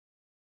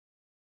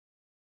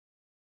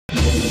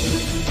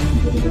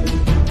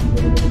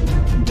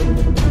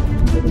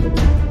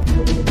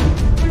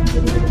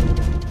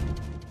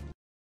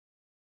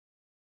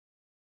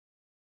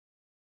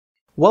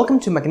Welcome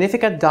to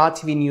Magnificat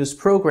TV news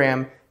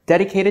program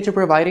dedicated to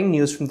providing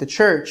news from the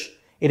Church.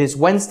 It is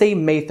Wednesday,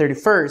 May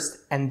 31st,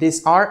 and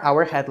these are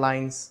our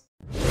headlines.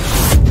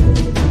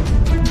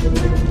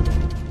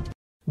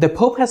 The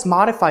Pope has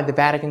modified the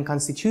Vatican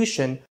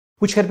Constitution,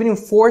 which had been in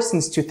force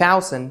since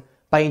 2000,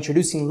 by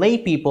introducing lay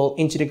people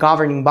into the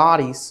governing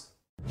bodies.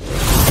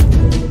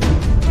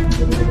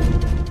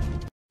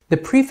 The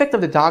prefect of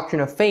the Doctrine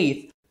of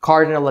Faith,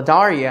 Cardinal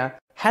Ladaria,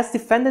 has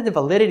defended the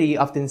validity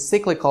of the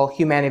encyclical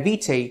Humanae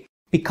Vitae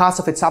because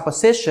of its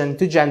opposition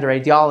to gender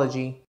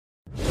ideology.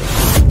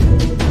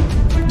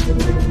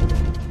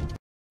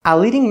 A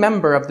leading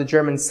member of the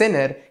German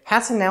Synod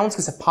has announced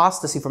his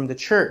apostasy from the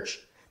Church,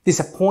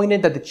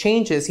 disappointed that the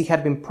changes he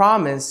had been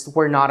promised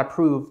were not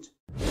approved.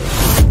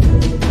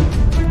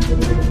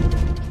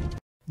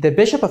 The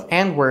Bishop of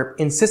Antwerp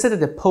insisted that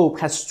the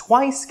Pope has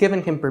twice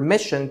given him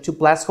permission to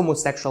bless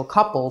homosexual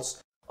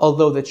couples,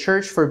 although the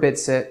Church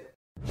forbids it.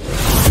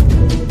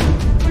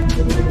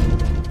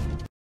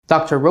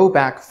 Dr.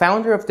 Roback,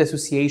 founder of the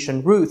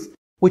association Ruth,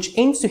 which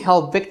aims to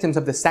help victims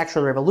of the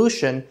sexual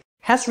revolution,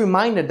 has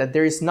reminded that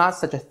there is not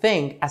such a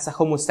thing as a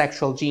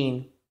homosexual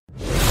gene.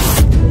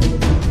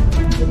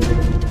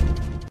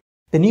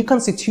 The new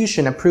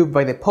constitution approved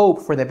by the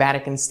Pope for the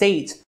Vatican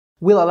State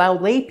will allow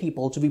lay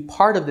people to be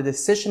part of the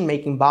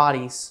decision-making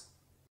bodies.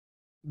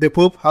 The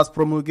Pope has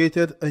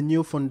promulgated a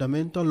new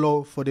fundamental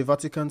law for the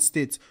Vatican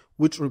State,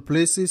 which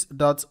replaces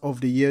that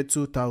of the year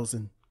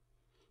 2000.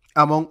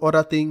 Among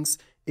other things,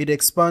 it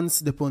expands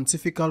the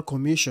Pontifical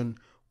Commission,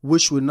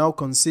 which will now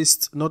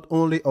consist not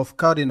only of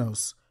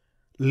cardinals.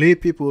 Lay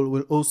people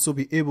will also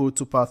be able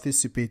to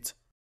participate.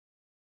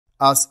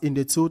 As in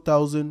the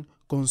 2000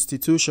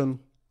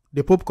 Constitution,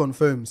 the Pope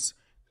confirms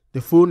the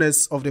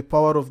fullness of the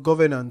power of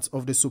governance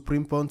of the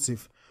Supreme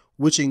Pontiff,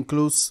 which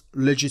includes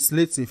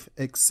legislative,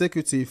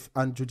 executive,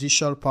 and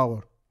judicial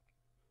power.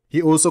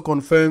 He also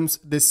confirms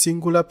the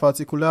singular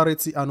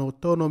particularity and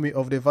autonomy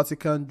of the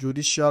Vatican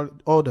judicial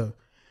order,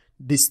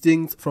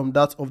 distinct from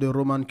that of the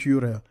Roman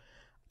Curia,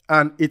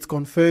 and it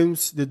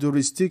confirms the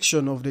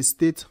jurisdiction of the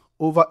state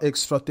over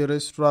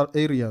extraterrestrial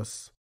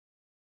areas.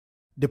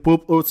 The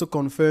Pope also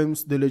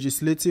confirms the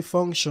legislative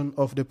function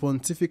of the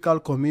Pontifical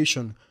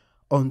Commission,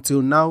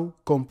 until now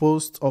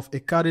composed of a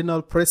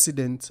cardinal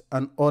president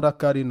and other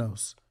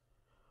cardinals.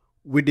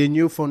 With the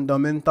new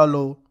fundamental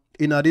law,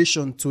 in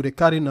addition to the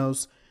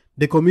cardinals,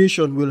 the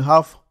Commission will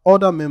have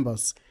other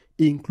members,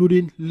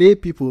 including lay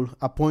people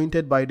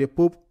appointed by the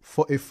Pope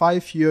for a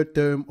 5-year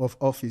term of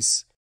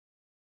office.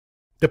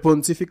 The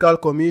Pontifical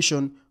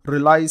Commission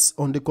relies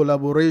on the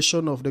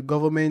collaboration of the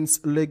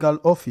government's legal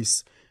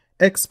office,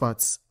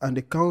 experts, and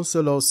the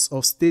councillors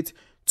of state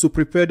to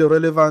prepare the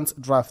relevant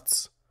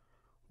drafts.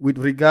 With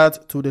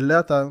regard to the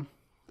latter,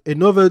 a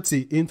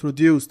novelty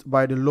introduced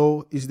by the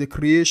law is the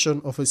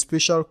creation of a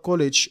special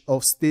college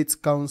of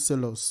state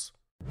councillors.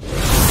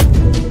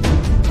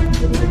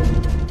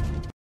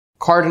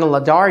 Cardinal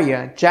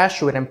Ladaria,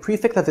 Jesuit and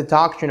prefect of the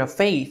Doctrine of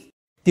Faith,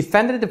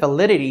 defended the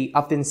validity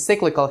of the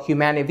encyclical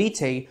Humanae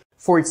Vitae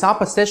for its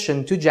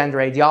opposition to gender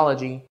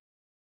ideology.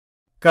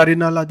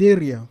 Cardinal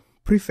Ladaria,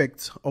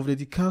 prefect of the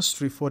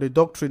Dicastery for the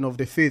Doctrine of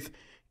the Faith,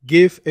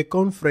 gave a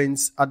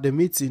conference at the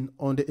meeting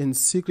on the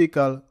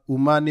encyclical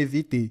Humanae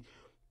Vitae,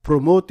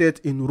 promoted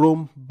in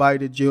Rome by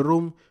the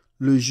Jerome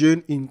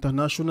Lejeune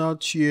International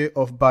Chair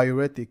of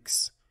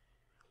Bioethics.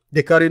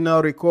 The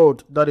Cardinal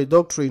recalled that the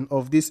doctrine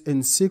of this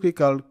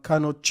encyclical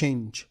cannot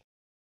change.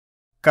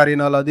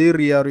 Cardinal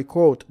Ladaria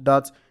recalled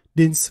that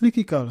the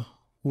encyclical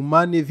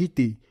Humanae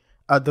Vitae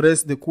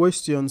addressed the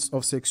questions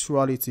of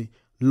sexuality,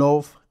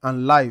 love,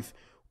 and life,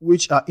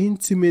 which are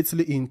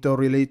intimately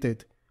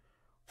interrelated.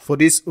 For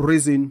this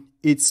reason,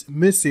 its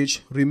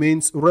message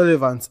remains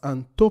relevant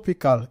and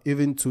topical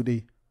even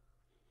today.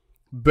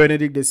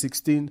 Benedict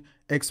XVI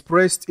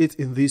expressed it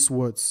in these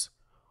words: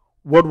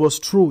 "What was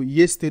true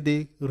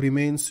yesterday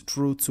remains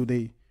true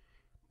today.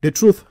 The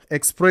truth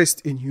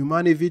expressed in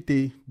Humanae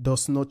Vitae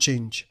does not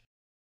change."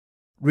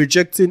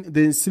 Rejecting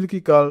the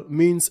encyclical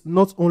means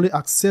not only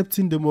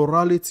accepting the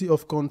morality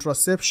of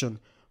contraception,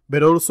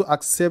 but also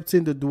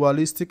accepting the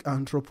dualistic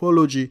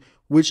anthropology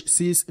which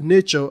sees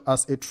nature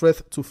as a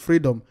threat to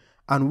freedom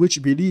and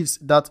which believes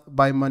that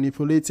by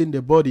manipulating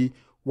the body,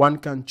 one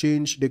can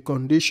change the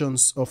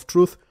conditions of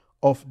truth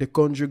of the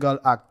conjugal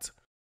act.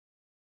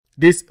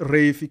 This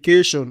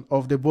reification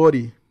of the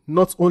body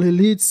not only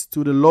leads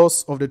to the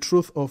loss of the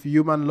truth of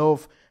human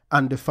love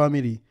and the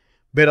family,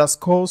 but has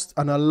caused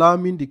an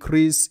alarming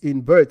decrease in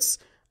births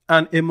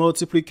and a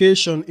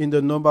multiplication in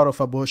the number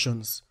of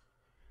abortions.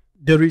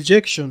 The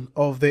rejection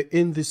of the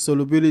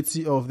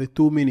indissolubility of the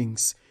two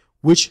meanings,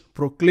 which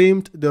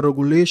proclaimed the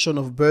regulation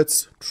of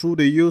births through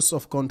the use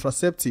of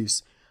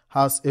contraceptives,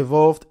 has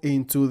evolved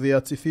into the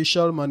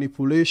artificial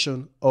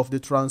manipulation of the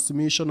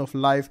transmission of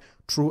life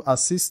through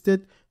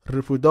assisted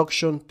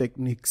reproduction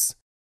techniques.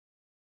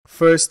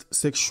 First,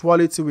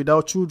 sexuality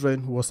without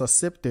children was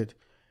accepted.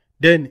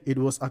 Then it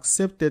was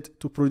accepted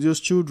to produce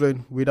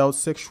children without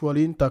sexual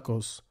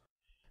intercourse.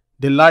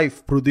 The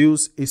life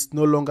produced is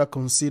no longer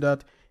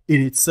considered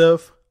in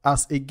itself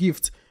as a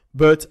gift,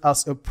 but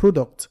as a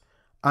product,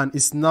 and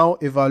is now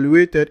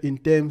evaluated in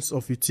terms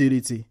of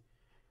utility.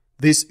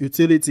 This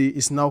utility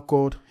is now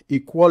called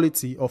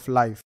equality of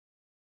life.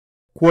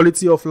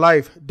 Quality of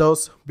life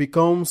thus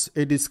becomes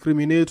a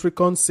discriminatory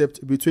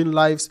concept between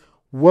lives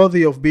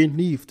worthy of being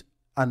lived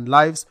and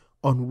lives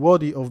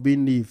unworthy of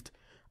being lived,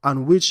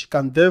 and which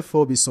can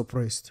therefore be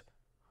suppressed.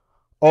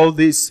 All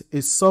this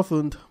is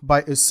softened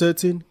by a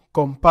certain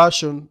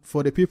compassion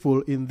for the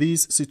people in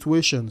these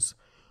situations,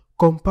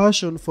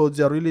 compassion for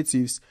their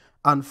relatives,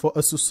 and for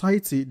a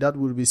society that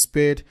will be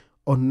spared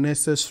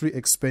unnecessary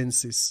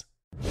expenses.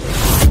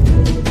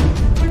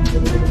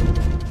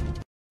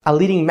 A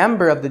leading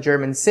member of the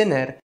German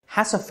Synod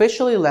has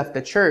officially left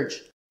the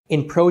Church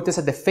in protest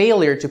at the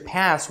failure to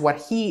pass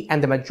what he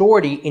and the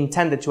majority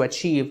intended to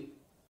achieve.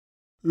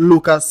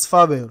 Lucas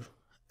Faber,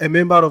 a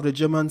member of the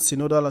German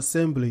Synodal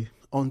Assembly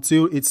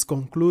until its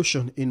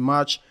conclusion in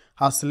March,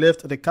 has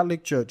left the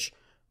Catholic Church,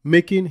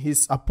 making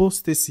his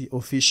apostasy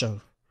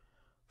official.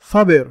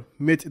 Faber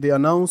made the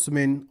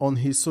announcement on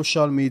his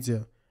social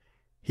media.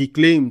 He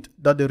claimed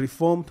that the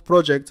Reformed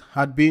project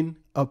had been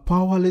a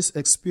powerless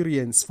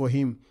experience for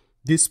him,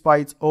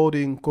 despite all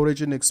the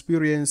encouraging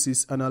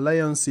experiences and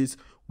alliances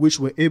which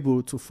were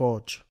able to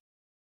forge.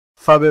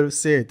 Faber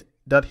said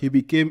that he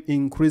became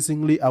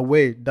increasingly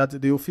aware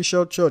that the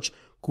official church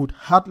could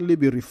hardly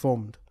be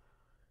reformed.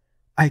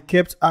 I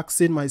kept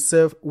asking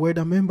myself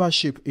whether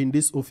membership in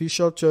this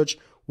official church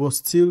was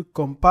still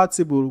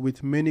compatible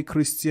with many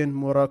Christian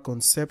moral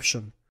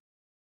conception.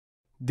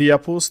 The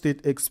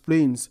apostate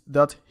explains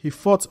that he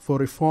fought for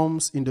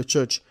reforms in the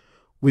church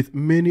with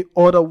many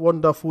other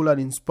wonderful and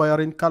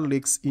inspiring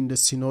Catholics in the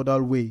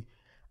synodal way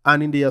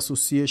and in the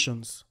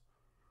associations.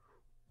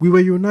 We were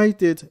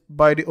united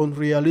by the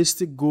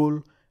unrealistic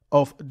goal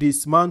of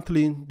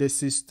dismantling the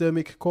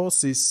systemic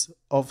causes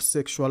of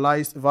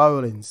sexualized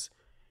violence.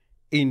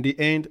 In the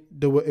end,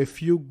 there were a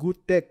few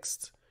good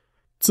texts,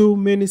 too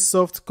many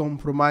soft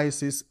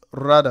compromises,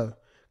 rather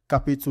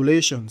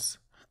capitulations,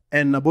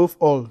 and above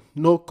all,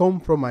 no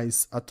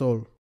compromise at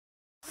all.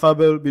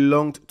 Faber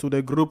belonged to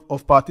the group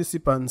of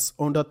participants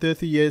under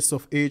 30 years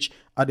of age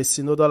at the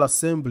Synodal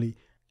Assembly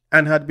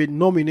and had been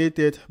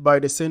nominated by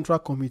the Central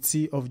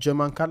Committee of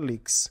German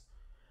Catholics.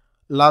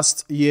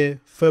 Last year,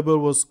 Faber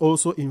was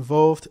also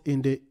involved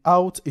in the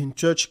Out in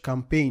Church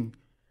campaign.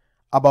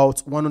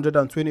 About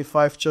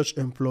 125 church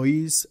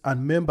employees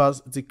and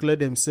members declared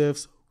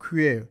themselves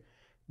queer,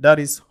 that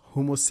is,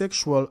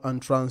 homosexual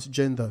and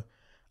transgender,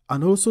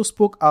 and also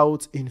spoke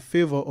out in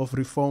favor of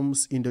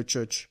reforms in the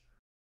church.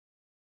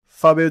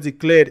 Faber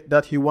declared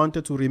that he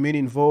wanted to remain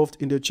involved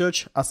in the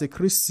church as a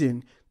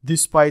Christian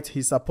despite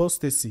his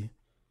apostasy.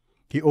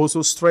 He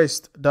also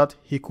stressed that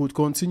he could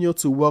continue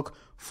to work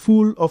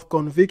full of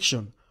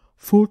conviction,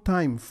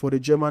 full-time for the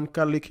German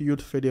Catholic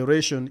Youth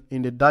Federation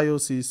in the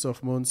Diocese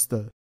of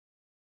Münster.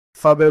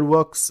 Faber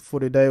works for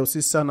the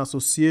Diocesan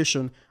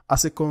Association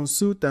as a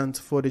consultant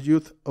for the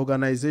youth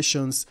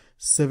organization's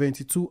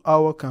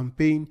 72-hour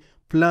campaign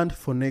planned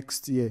for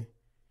next year.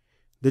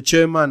 The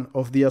chairman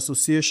of the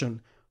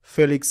association,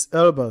 Felix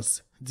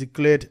Elbers,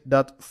 declared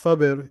that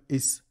Faber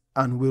is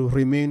and will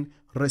remain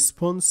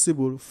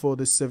responsible for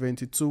the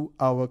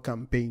 72-hour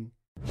campaign.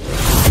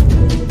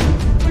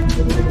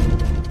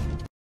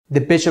 The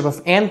Bishop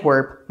of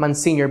Antwerp,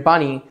 Monsignor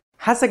Bunny,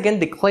 has again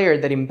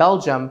declared that in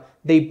Belgium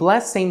they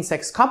bless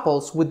same-sex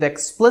couples with the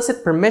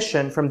explicit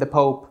permission from the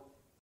Pope.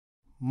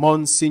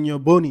 Monsignor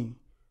Bunny,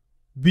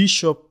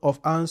 Bishop of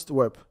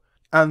Antwerp,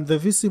 and the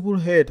visible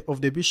head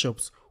of the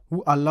bishops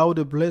who allow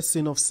the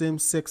blessing of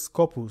same-sex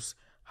couples,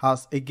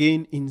 has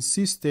again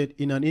insisted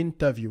in an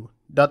interview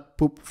that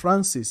Pope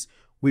Francis,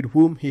 with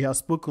whom he has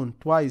spoken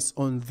twice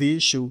on the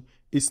issue,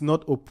 is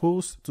not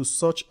opposed to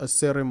such a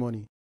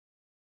ceremony.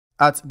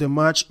 At the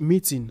March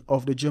meeting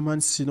of the German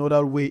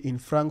Synodal Way in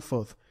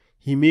Frankfurt,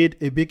 he made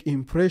a big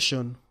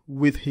impression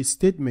with his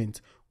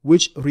statement,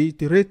 which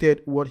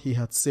reiterated what he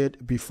had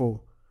said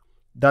before,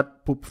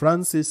 that Pope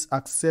Francis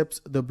accepts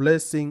the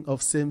blessing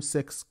of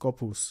same-sex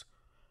couples.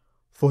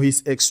 For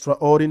his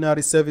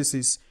extraordinary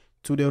services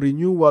to the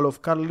renewal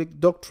of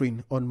Catholic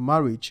doctrine on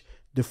marriage,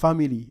 the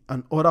family,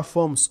 and other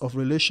forms of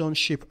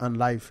relationship and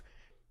life,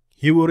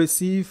 he will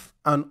receive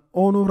an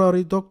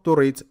honorary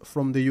doctorate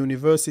from the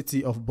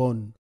University of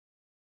Bonn.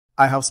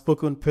 I have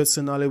spoken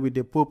personally with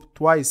the Pope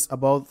twice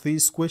about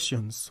these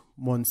questions,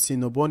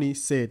 Monsignor Bunny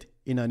said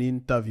in an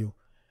interview.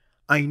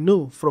 I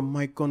know from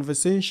my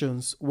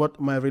conversations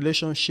what my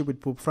relationship with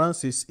Pope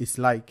Francis is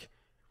like.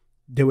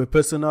 There were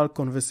personal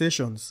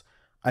conversations.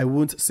 I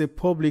won't say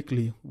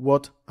publicly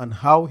what and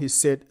how he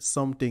said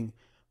something,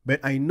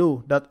 but I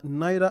know that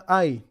neither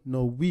I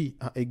nor we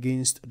are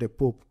against the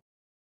Pope.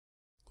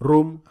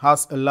 Rome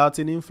has a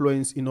Latin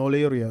influence in all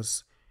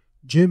areas.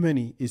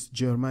 Germany is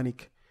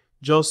Germanic,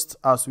 just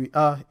as we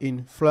are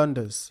in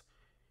Flanders.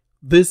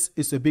 This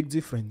is a big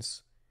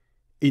difference.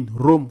 In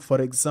Rome,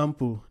 for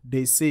example,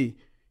 they say,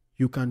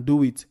 you can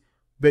do it,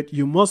 but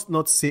you must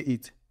not say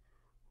it.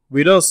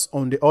 With us,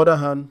 on the other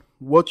hand,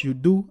 what you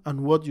do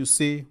and what you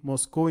say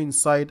must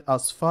coincide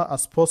as far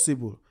as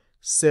possible,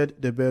 said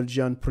the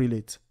Belgian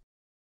prelate.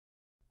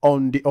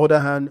 On the other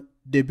hand,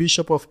 the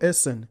Bishop of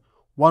Essen,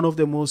 one of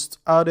the most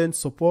ardent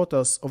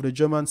supporters of the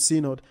German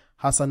Synod,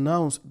 has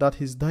announced that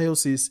his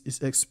diocese is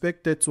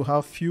expected to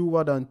have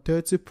fewer than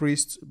 30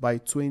 priests by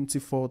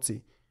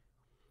 2040.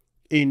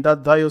 In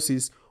that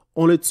diocese,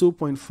 only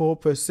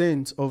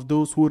 2.4% of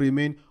those who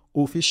remain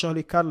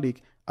officially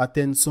Catholic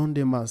attend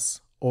Sunday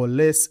Mass, or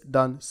less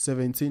than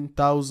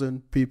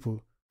 17,000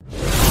 people.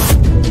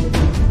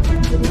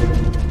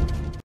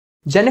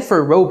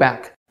 Jennifer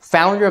Roback,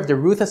 founder of the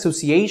Ruth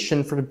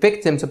Association for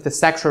Victims of the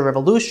Sexual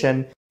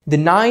Revolution,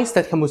 denies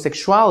that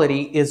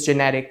homosexuality is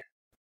genetic.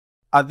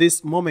 At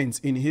this moment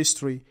in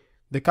history,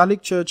 the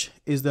Catholic Church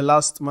is the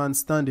last man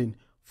standing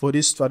for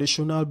this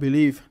traditional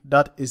belief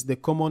that is the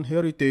common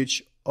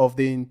heritage of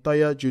the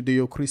entire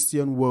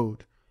Judeo-Christian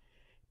world.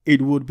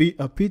 It would be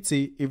a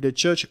pity if the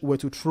Church were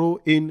to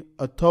throw in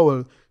a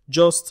towel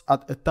just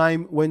at a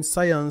time when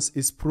science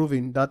is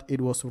proving that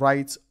it was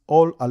right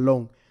all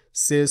along,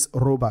 says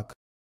Roback.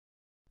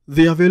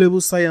 The available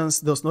science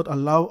does not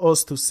allow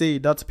us to say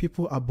that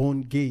people are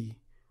born gay.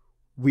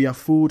 We are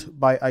fooled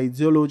by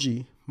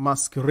ideology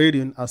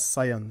masquerading as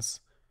science.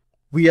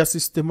 We are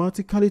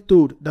systematically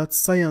told that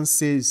science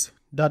says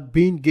that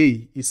being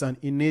gay is an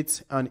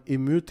innate and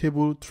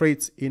immutable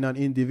trait in an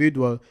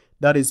individual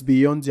that is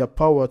beyond their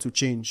power to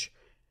change.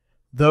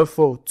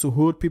 Therefore, to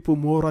hold people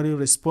morally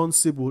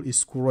responsible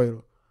is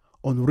cruel,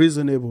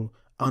 unreasonable,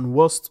 and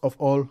worst of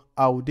all,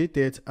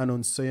 outdated and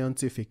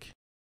unscientific.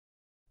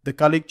 The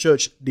Catholic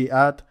Church, they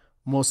add,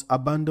 must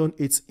abandon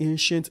its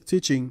ancient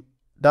teaching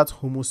that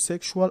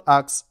homosexual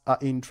acts are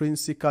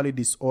intrinsically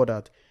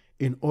disordered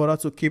in order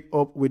to keep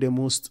up with the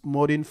most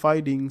modern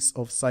findings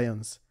of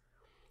science.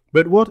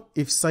 But what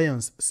if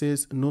science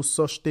says no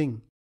such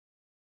thing?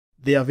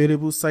 The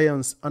available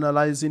science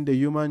analyzing the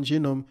human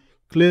genome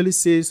clearly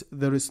says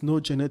there is no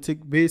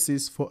genetic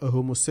basis for a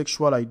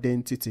homosexual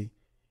identity.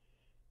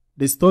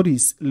 The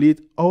study's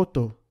lead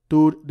author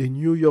told the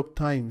New York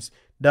Times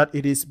that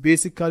it is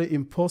basically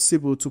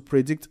impossible to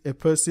predict a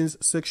person's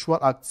sexual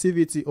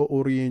activity or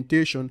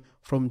orientation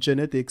from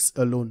genetics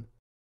alone.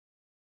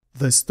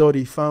 The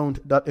study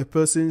found that a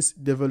person's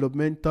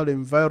developmental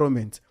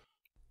environment,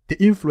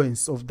 the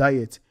influence of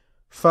diet,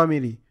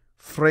 family,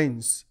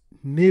 friends,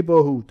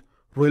 neighborhood,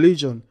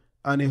 religion,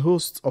 and a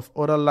host of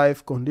other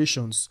life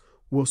conditions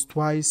was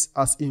twice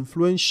as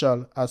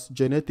influential as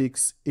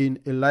genetics in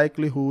a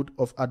likelihood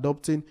of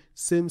adopting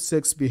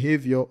same-sex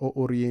behavior or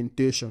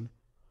orientation.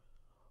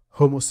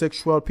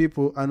 Homosexual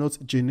people are not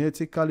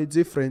genetically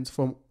different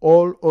from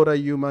all other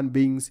human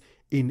beings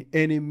in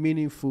any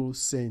meaningful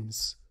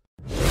sense.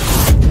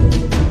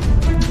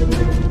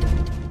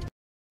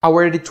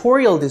 Our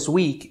editorial this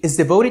week is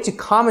devoted to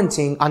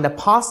commenting on the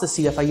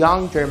apostasy of a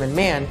young German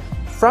man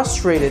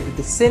frustrated that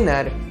the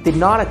Synod did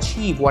not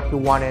achieve what he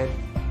wanted.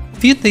 A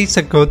few days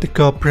ago, the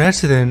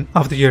co-president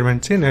of the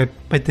German Synod,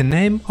 by the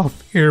name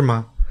of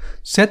Irma,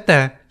 said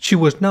that she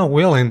was not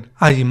willing,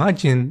 I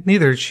imagine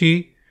neither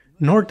she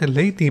nor the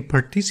lady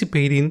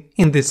participating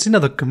in the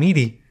Synod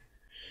committee.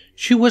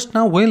 She was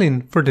not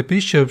willing for the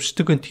bishops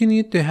to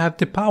continue to have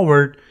the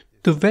power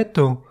to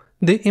veto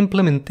the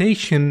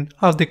implementation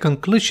of the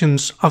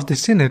conclusions of the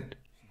Synod,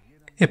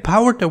 a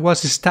power that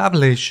was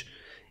established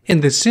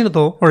in the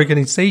synodal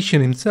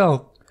organization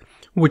itself,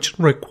 which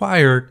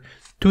required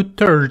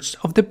 2/3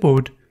 of the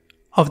vote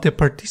of the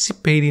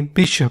participating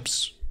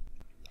bishops.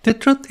 The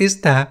truth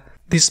is that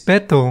this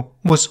veto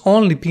was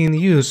only being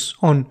used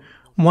on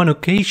one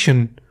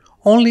occasion.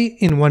 Only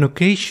in one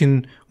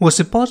occasion was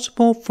it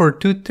possible for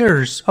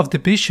 2/3 of the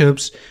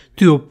bishops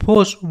to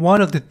oppose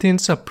one of the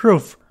things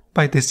approved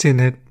by the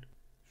Synod.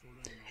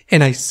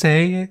 And I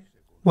say it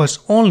was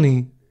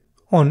only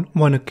on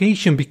one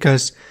occasion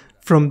because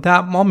from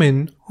that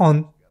moment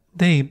on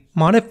they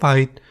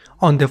modified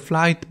on the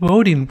fly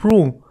voting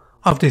rule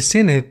of the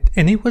Synod,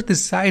 and it was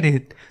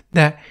decided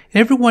that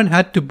everyone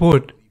had to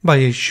vote by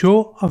a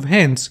show of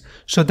hands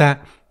so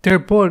that their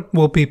vote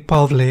will be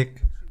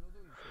public.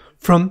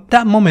 From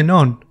that moment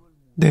on,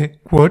 the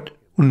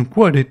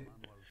quote-unquote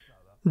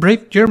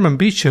brave German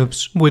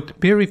bishops, with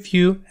very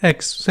few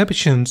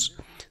exceptions,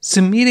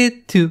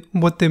 submitted to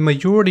what the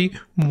majority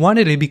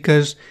wanted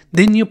because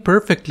they knew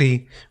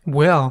perfectly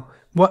well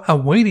what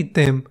awaited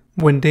them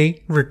when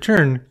they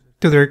returned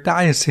to their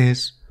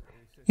diocese,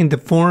 in the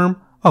form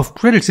of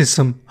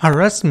criticism,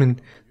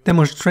 harassment,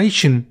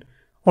 demonstration,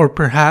 or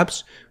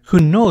perhaps, who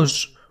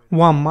knows,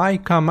 what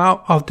might come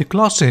out of the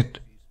closet.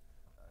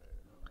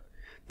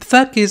 The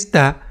fact is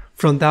that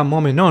from that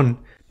moment on,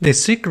 the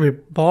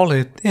secret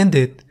ballot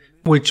ended,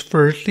 which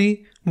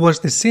firstly was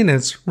the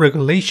Synod's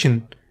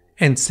regulation,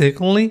 and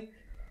secondly,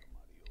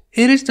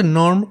 it is the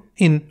norm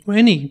in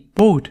any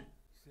vote.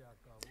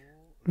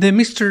 The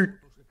Mr.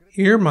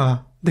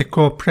 Irma, the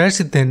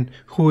co-president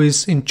who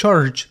is in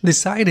charge,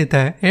 decided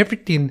that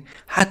everything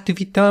had to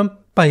be done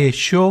by a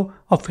show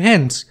of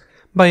hands,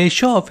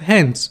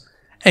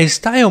 a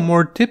style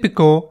more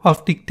typical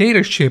of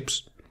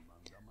dictatorships,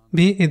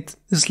 be it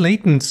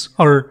Sladen's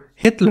or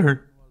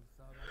Hitler.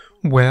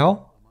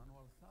 Well,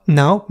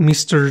 now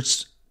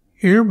Mr.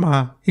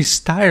 Irma is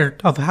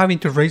tired of having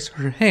to raise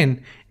her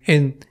hand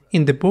and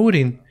in the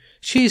voting.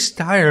 She is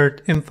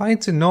tired and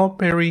finds it not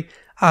very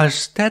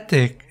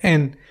aesthetic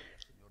and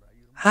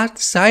has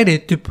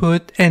decided to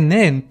put an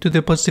end to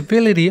the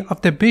possibility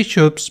of the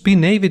bishops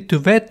being able to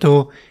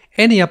veto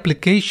any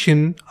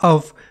application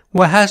of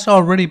what has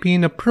already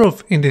been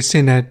approved in the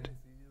Synod.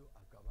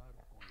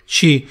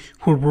 She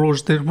who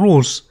rules the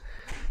rules.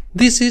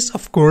 This is,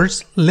 of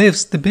course,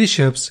 leaves the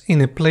bishops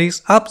in a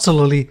place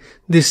absolutely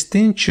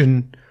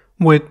distinction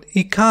when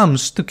it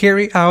comes to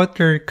carry out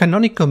their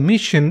canonical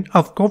mission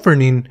of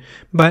governing,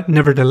 but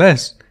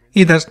nevertheless,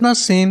 it does not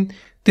seem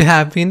to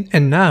have been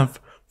enough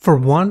for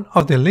one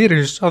of the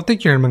leaders of the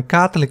German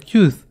Catholic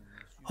youth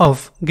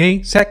of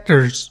gay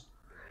sectors.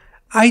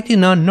 I do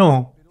not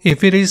know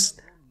if it is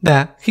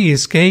that he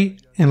is gay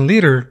and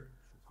leader,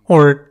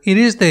 or it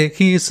is that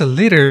he is a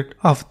leader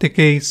of the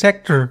gay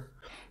sector.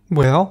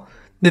 Well,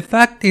 the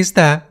fact is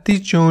that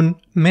these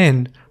young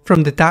men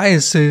from the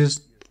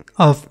diocese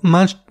of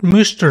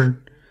Münster,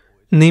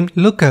 named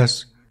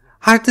Lucas,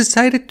 has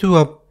decided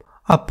to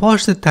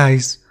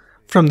apostatize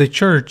from the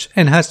church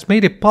and has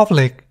made it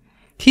public.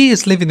 He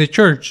is leaving the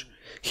church.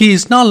 He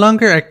is no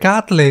longer a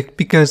Catholic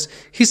because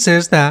he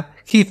says that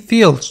he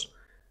feels,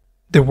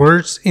 the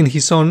words in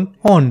his own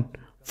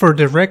for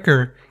the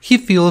record, he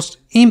feels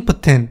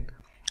impotent.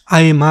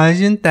 I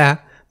imagine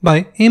that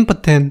by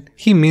impotent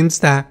he means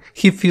that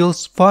he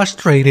feels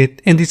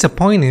frustrated and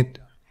disappointed.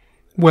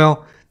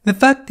 Well, the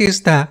fact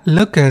is that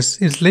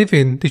Lucas is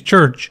leaving the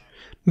church,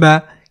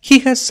 but he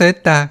has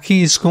said that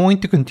he is going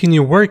to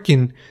continue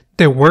working.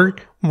 The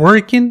word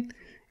working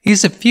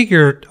is a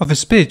figure of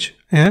speech,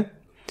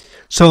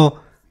 so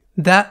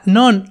that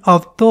none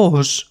of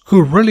those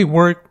who really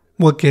work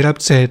will get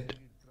upset.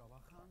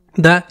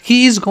 That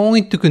he is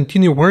going to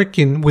continue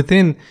working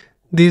within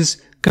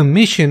this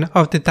commission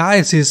of the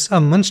Diocese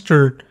of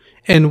Münster,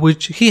 in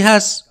which he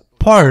has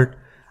part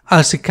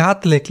as a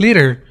Catholic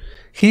leader.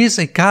 He is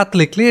a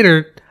Catholic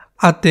leader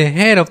at the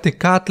head of the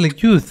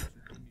Catholic youth,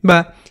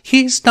 but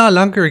he is no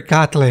longer a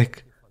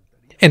Catholic.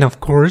 And of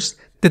course,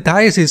 the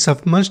Diocese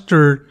of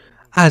Münster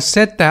has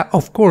said that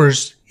of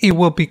course it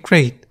will be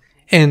great,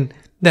 and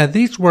that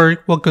this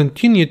work will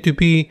continue to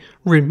be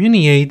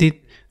remunerated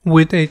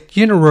with a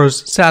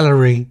generous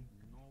salary.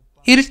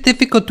 It is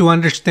difficult to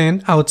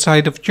understand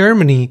outside of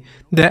Germany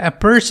that a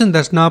person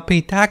does not pay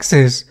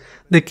taxes.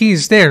 The key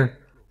is there,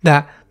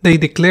 that they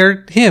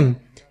declared him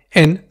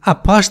an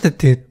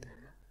apostate,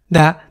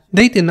 that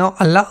they did not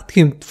allow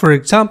him, for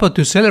example,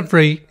 to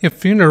celebrate a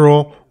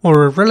funeral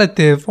or a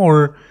relative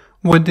or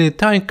when the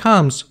time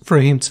comes for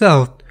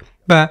himself,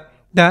 but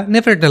that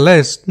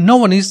nevertheless no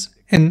one is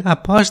an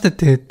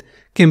apostate,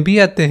 can be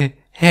at the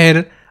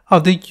head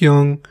of the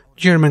young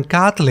German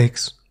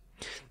Catholics.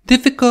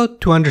 Difficult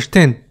to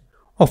understand.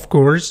 Of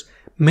course,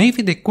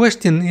 maybe the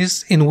question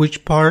is in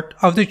which part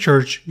of the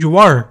church you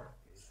are.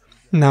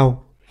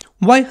 Now,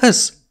 why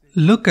has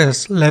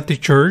Lucas left the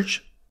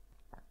church?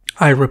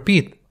 I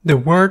repeat, the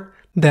word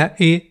that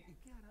it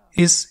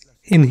is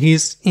in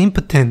his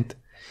impotent.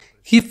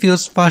 He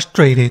feels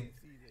frustrated.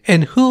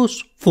 And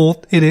whose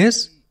fault it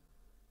is?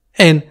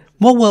 And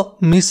what will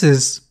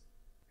Mrs.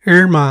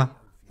 Irma,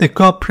 the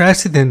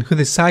co-president who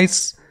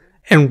decides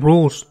and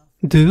rules,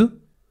 do?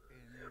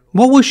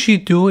 What will she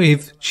do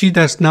if she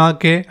does not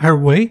get her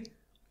way?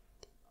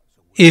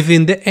 If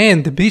in the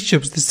end the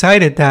bishops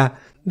decided that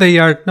they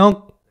are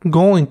not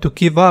going to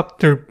give up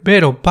their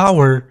veto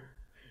power,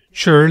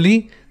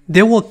 surely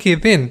they will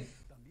give in.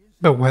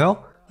 But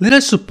well, let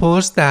us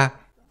suppose that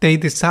they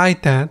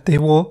decide that they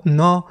will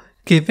not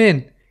give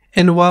in.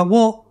 And what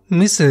will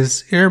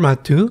Mrs. Irma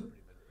do?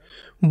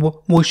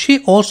 Will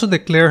she also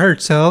declare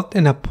herself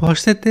an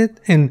apostate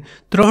and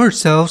throw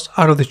herself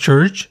out of the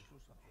church?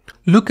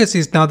 Lucas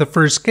is not the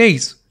first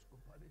case.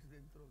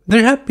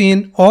 There have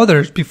been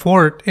others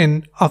before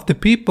and of the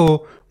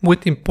people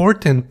with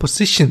important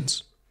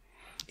positions,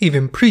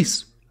 even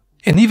priests,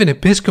 and even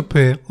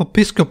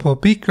episcopal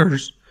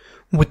vicars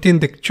within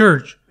the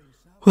church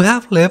who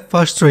have left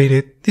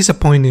frustrated,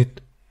 disappointed.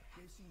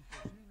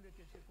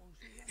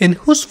 And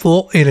whose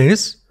fault it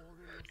is?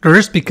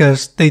 First,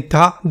 because they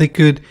thought they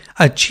could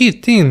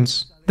achieve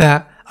things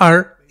that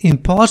are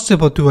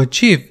impossible to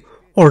achieve,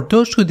 or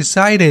those who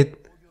decided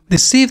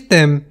deceived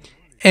them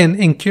and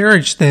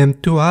encouraged them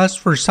to ask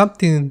for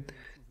something,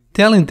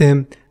 telling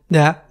them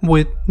that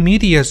with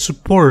media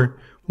support,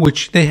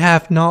 which they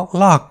have not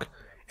lacked,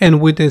 and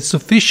with a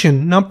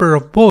sufficient number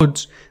of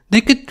votes,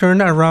 they could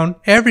turn around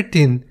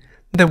everything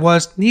that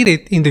was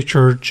needed in the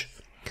church.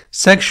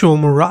 Sexual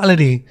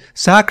morality,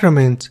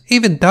 sacraments,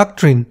 even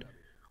doctrine.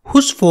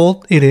 Whose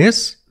fault it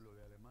is?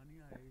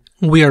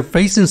 We are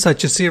facing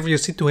such a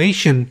serious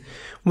situation.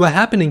 What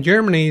happened in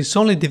Germany is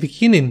only the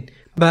beginning,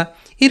 but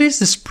it is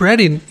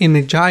spreading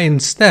in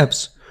giant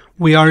steps.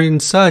 We are in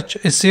such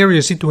a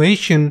serious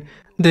situation.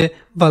 The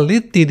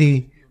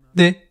validity,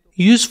 the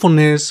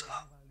usefulness,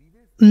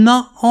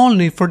 not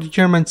only for the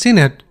German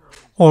Synod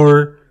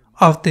or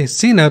of the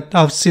Synod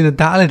of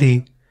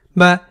Synodality,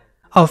 but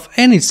of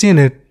any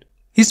synod,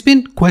 is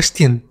being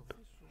questioned.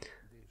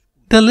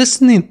 The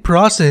listening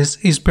process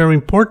is very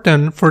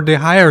important for the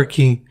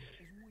hierarchy.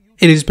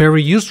 It is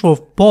very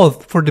useful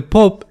both for the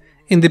Pope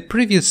in the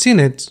previous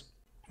synods,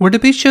 where the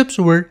bishops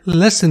were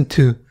listened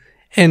to,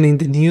 and in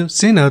the new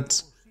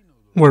synods,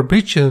 where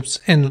bishops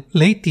and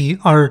laity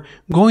are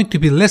going to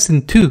be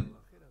listened to.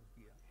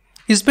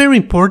 It's very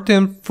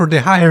important for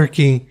the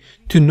hierarchy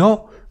to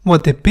know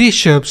what the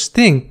bishops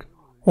think,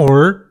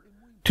 or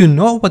to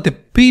know what the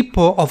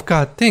people of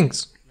God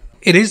thinks.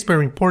 It is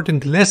very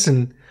important to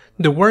listen.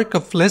 The work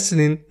of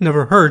listening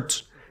never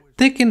hurts,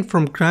 taking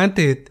for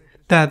granted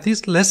that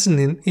this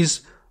listening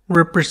is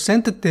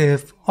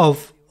representative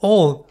of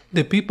all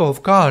the people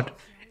of God,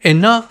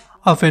 and not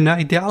of an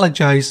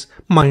ideologized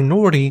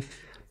minority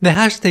that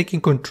has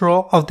taken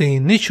control of the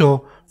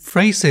initial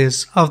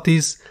phases of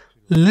this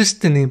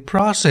listening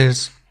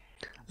process.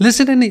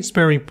 Listening is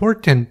very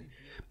important,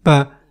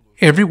 but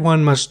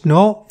everyone must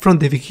know from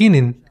the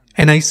beginning,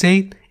 and I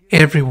say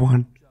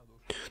everyone.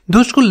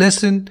 Those who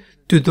listen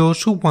to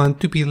those who want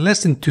to be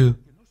listened to.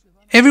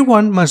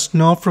 Everyone must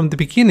know from the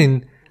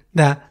beginning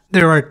that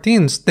there are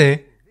things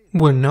that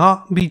will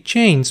not be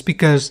changed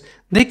because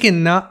they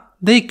cannot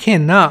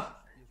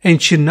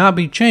and should not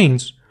be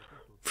changed.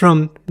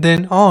 From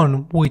then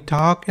on, we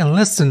talk and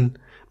listen,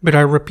 but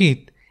I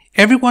repeat,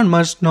 everyone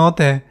must know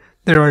that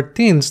there are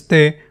things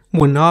that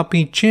will not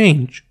be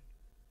changed.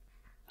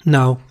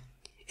 Now,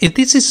 if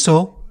this is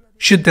so,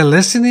 should the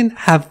listening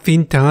have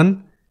been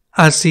done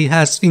as it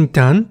has been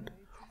done?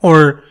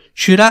 Or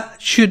should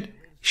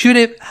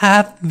it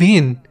have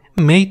been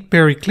made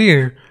very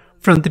clear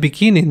from the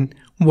beginning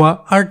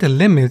what are the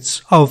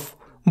limits of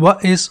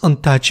what is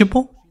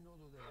untouchable?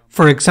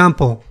 For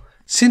example,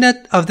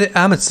 Synod of the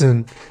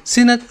Amazon,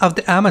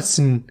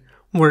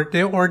 where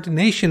the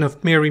ordination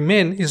of married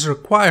men is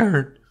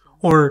required,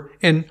 or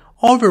an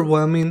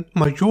overwhelming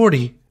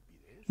majority.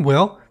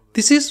 Well,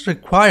 this is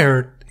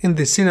required in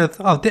the Synod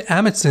of the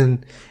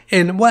Amazon,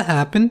 and what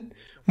happened?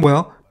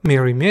 Well,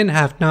 married men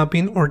have not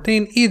been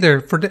ordained either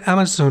for the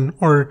Amazon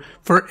or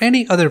for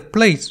any other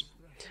place.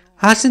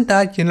 Hasn't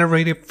that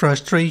generated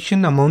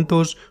frustration among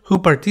those who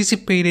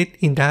participated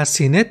in that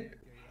synod?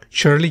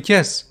 Surely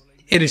yes.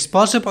 It is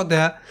possible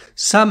that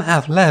some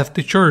have left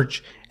the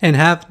church and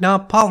have now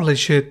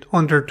published it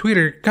on their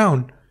Twitter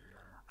account,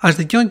 as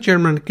the young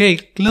German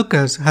gay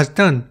Lucas has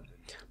done,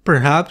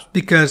 perhaps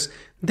because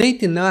they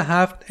did not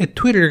have a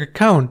Twitter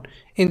account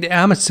in the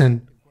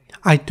Amazon.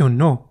 I don't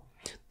know.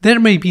 There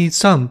may be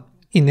some.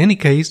 In any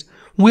case,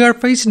 we are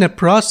facing a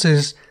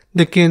process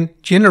that can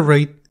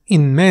generate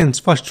immense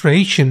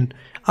frustration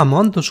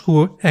among those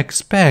who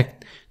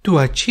expect to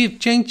achieve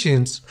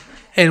changes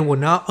and will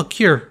not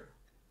occur.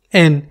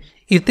 And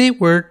if they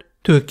were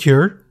to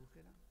occur,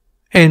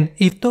 and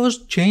if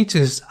those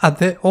changes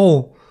are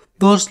all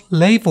those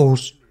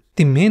labels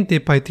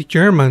demanded by the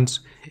Germans,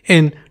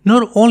 and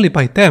not only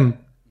by them,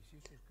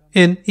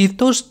 and if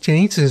those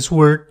changes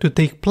were to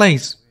take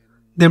place,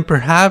 then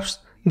perhaps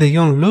the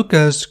young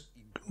Lucas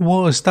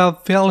will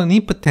stop feeling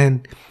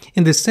impotent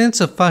in the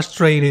sense of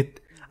frustrated,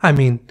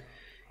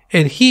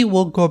 and he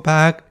will go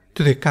back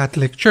to the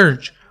Catholic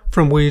Church,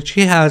 from which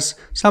he has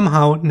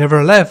somehow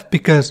never left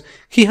because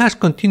he has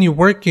continued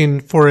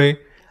working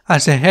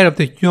as a head of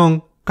the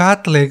young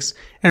Catholics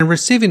and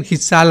receiving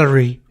his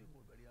salary.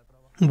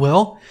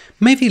 Well,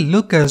 maybe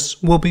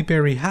Lucas will be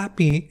very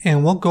happy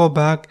and will go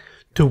back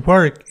to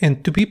work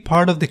and to be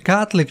part of the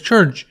Catholic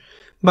Church,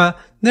 but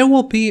there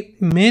will be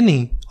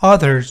many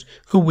others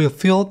who will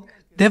feel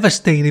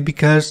devastated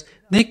because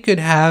they could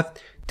have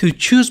to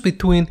choose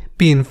between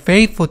being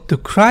faithful to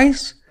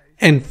Christ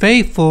and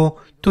faithful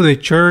to the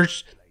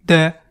church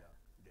that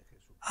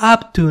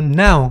up to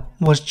now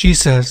was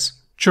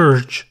Jesus'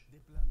 church.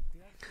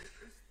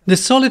 The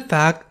solid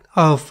fact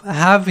of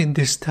having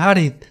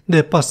studied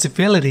the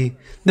possibility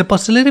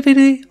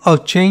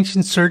of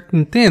changing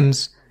certain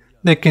things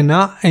that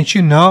cannot and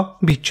should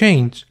not be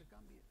changed.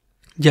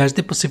 Just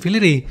the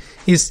possibility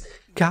is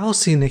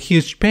causing a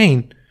huge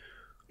pain,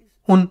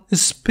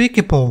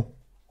 unspeakable.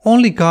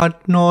 Only God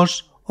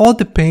knows all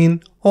the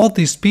pain all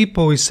these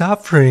people is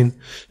suffering.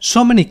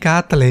 So many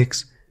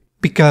Catholics,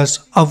 because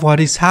of what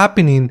is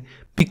happening,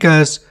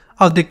 because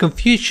of the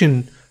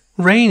confusion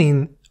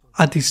reigning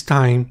at this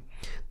time,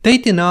 they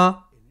did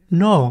not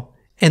know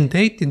and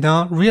they did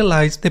not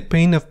realize the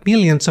pain of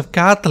millions of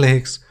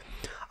Catholics.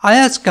 I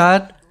ask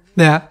God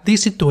that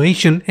this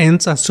situation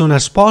ends as soon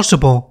as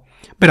possible,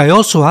 but I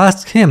also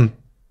ask Him,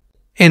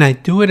 and I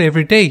do it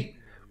every day,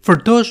 for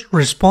those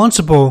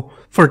responsible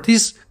for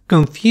this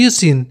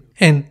confusing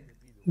and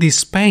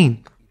this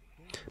pain.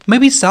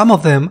 Maybe some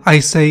of them, I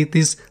say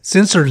this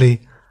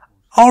sincerely,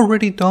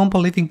 already don't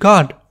believe in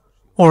God,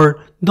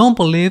 or don't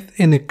believe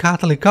in a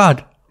Catholic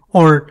God,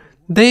 or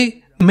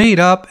they made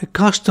up a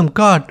custom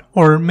God,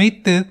 or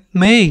maybe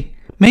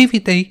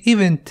they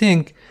even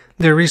think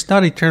there is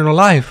not eternal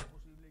life,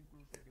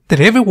 that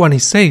everyone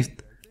is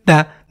saved,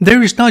 that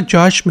there is no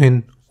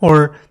judgment,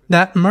 or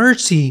that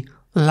mercy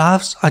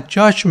laughs at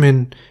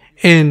judgment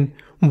and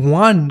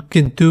one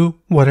can do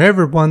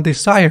whatever one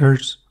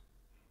desires.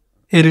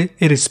 It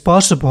is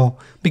possible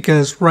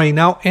because right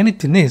now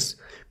anything is.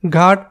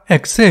 God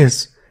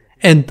exists,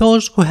 and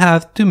those who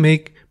have to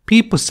make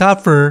people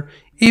suffer,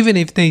 even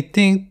if they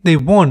think they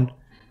won't,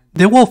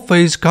 they will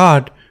face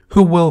God,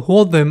 who will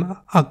hold them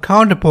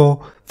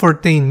accountable for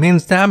the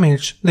immense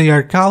damage they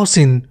are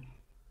causing.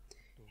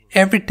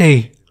 Every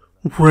day,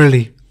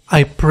 really,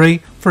 I pray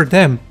for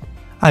them.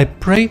 I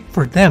pray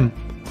for them.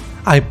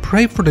 I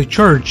pray for the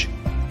church,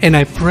 and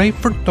I pray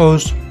for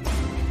those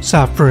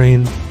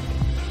suffering.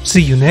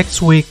 See you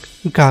next week,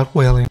 God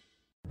willing.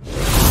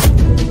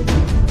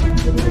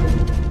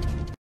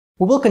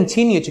 We will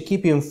continue to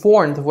keep you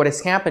informed of what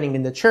is happening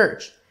in the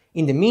church.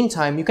 In the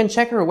meantime, you can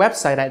check our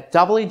website at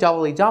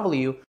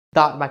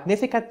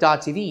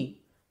www.magnificat.tv.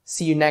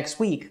 See you next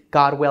week,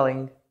 God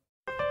willing.